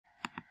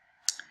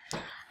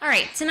All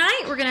right,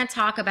 tonight we're going to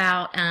talk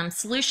about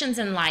solutions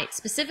in light.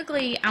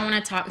 Specifically, I want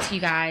to talk to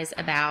you guys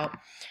about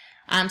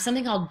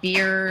something called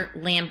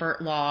Beer-Lambert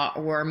law,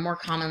 or more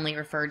commonly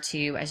referred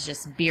to as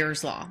just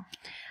Beer's law.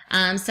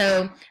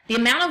 So the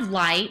amount of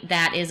light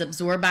that is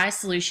absorbed by a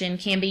solution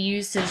can be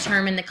used to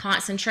determine the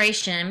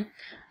concentration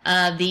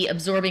of the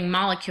absorbing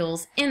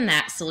molecules in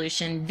that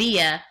solution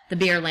via the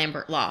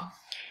Beer-Lambert law.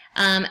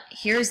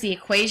 Here's the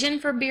equation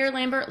for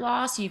Beer-Lambert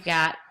law. So you've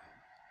got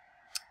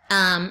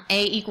A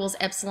equals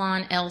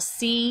epsilon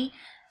LC.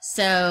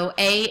 So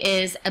A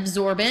is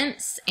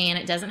absorbance, and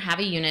it doesn't have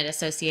a unit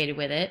associated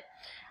with it.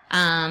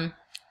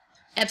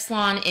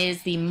 Epsilon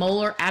is the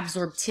molar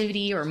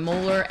absorptivity or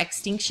molar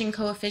extinction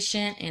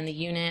coefficient, and the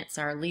units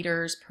are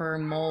liters per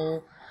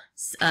mole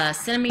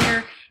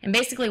centimeter. And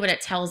basically what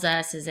it tells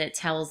us is it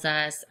tells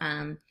us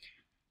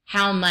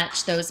how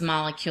much those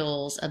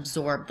molecules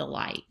absorb the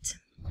light,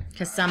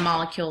 because some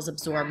molecules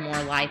absorb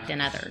more light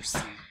than others.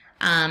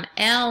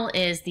 L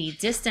is the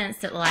distance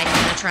that light is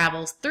going to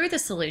travel through the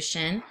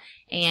solution,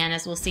 and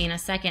as we'll see in a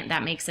second,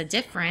 that makes a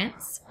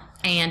difference,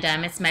 and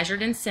it's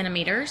measured in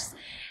centimeters.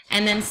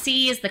 And then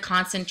C is the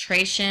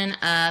concentration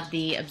of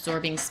the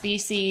absorbing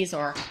species,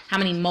 or how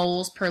many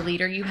moles per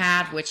liter you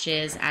have, which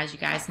is, as you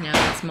guys know,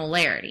 it's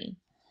molarity.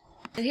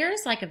 So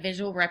here's like a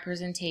visual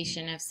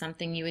representation of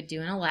something you would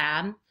do in a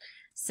lab.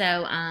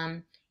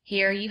 So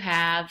here you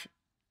have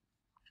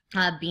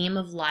a beam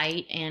of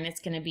light, and it's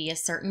going to be a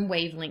certain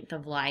wavelength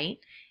of light,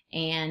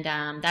 and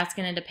that's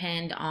going to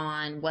depend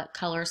on what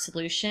color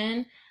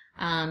solution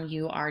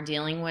you are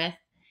dealing with.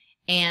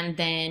 And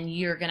then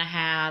you're going to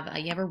have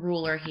you have a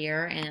ruler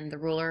here, and the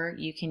ruler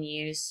you can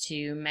use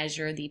to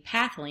measure the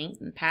path length.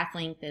 And the path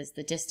length is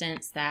the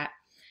distance that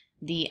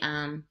the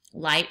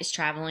light is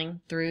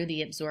traveling through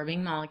the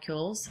absorbing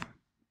molecules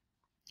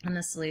in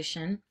the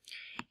solution.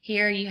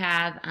 Here you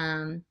have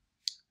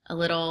a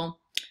little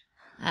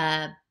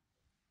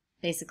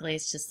basically,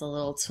 it's just a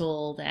little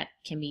tool that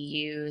can be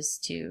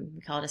used to,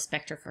 we call it a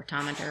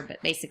spectrophotometer, but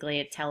basically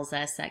it tells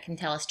us, that can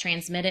tell us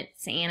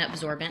transmittance and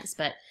absorbance,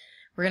 but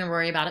we're going to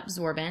worry about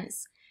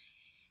absorbance.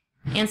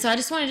 And so I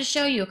just wanted to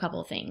show you a couple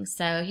of things.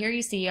 So here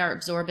you see our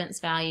absorbance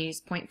value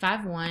is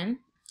 0.51,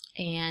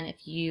 and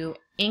if you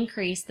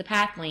increase the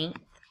path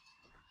length,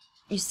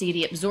 you see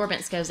the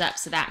absorbance goes up,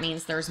 so that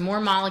means there's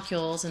more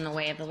molecules in the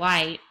way of the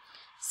light,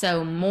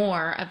 so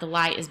more of the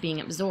light is being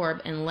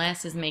absorbed and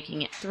less is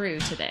making it through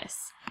to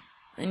this.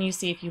 And you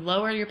see if you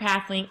lower your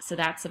path length, so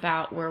that's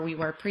about where we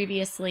were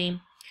previously,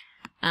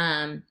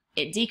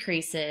 it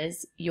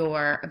decreases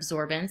your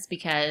absorbance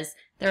because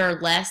there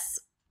are less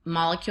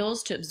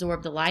molecules to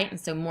absorb the light, and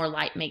so more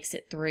light makes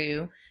it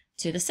through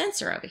to the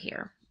sensor over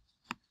here.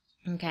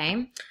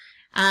 Okay,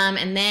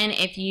 and then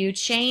if you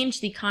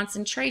change the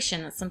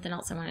concentration, that's something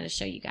else I wanted to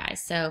show you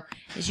guys. So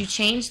as you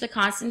change the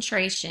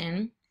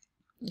concentration,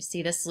 you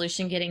see the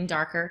solution getting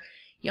darker.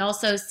 You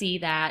also see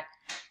that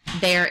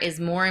there is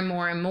more and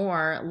more and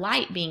more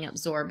light being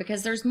absorbed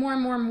because there's more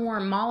and more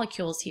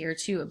molecules here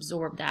to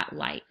absorb that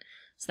light.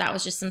 So that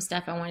was just some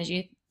stuff I wanted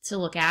you to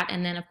look at.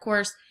 And then, of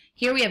course,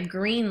 here we have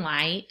green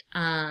light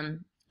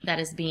that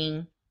is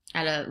being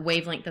at a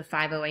wavelength of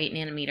 508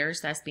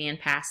 nanometers. That's being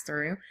passed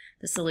through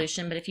the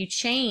solution. But if you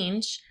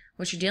change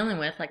what you're dealing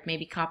with, like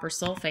maybe copper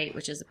sulfate,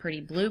 which is a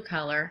pretty blue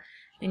color,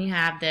 then you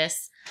have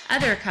this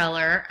other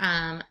color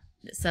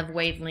it's of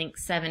wavelength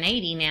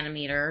 780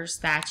 nanometers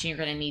that you're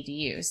going to need to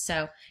use.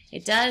 So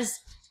it does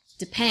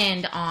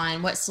depend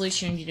on what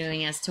solution you're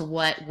doing as to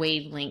what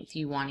wavelength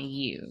you want to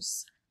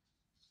use.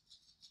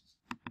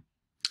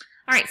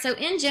 All right, so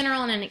in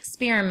general, in an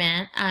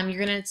experiment,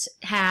 you're going to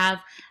have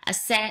a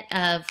set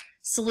of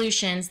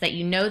solutions that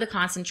you know the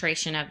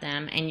concentration of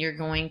them, and you're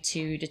going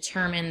to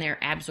determine their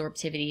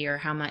absorptivity, or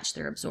how much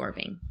they're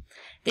absorbing.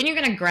 Then you're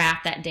going to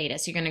graph that data.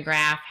 So you're going to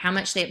graph how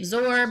much they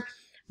absorb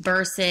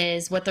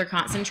versus what their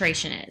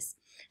concentration is.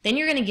 Then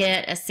you're going to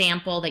get a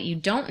sample that you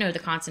don't know the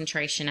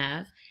concentration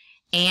of,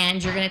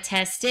 and you're going to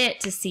test it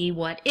to see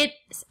what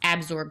its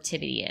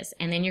absorptivity is.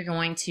 And then you're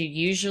going to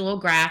use your little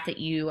graph that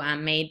you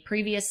made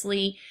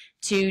previously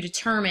to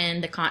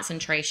determine the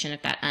concentration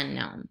of that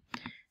unknown.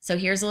 So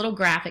here's a little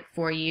graphic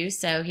for you.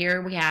 So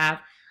here we have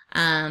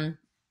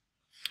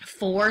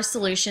 4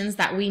 solutions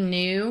that we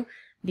knew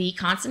the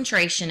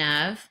concentration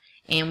of,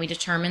 and we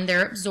determined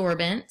their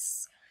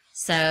absorbance.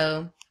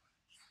 So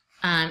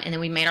and then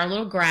we made our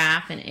little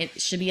graph, and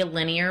it should be a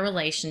linear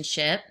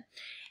relationship.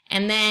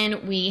 And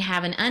then we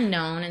have an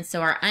unknown, and so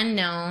our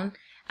unknown,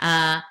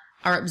 our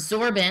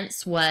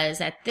absorbance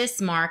was at this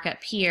mark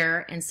up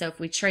here, and so if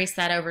we trace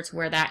that over to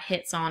where that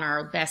hits on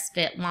our best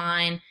fit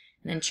line,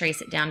 and then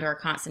trace it down to our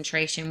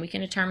concentration, we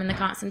can determine the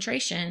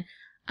concentration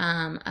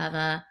of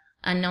a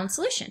unknown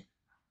solution.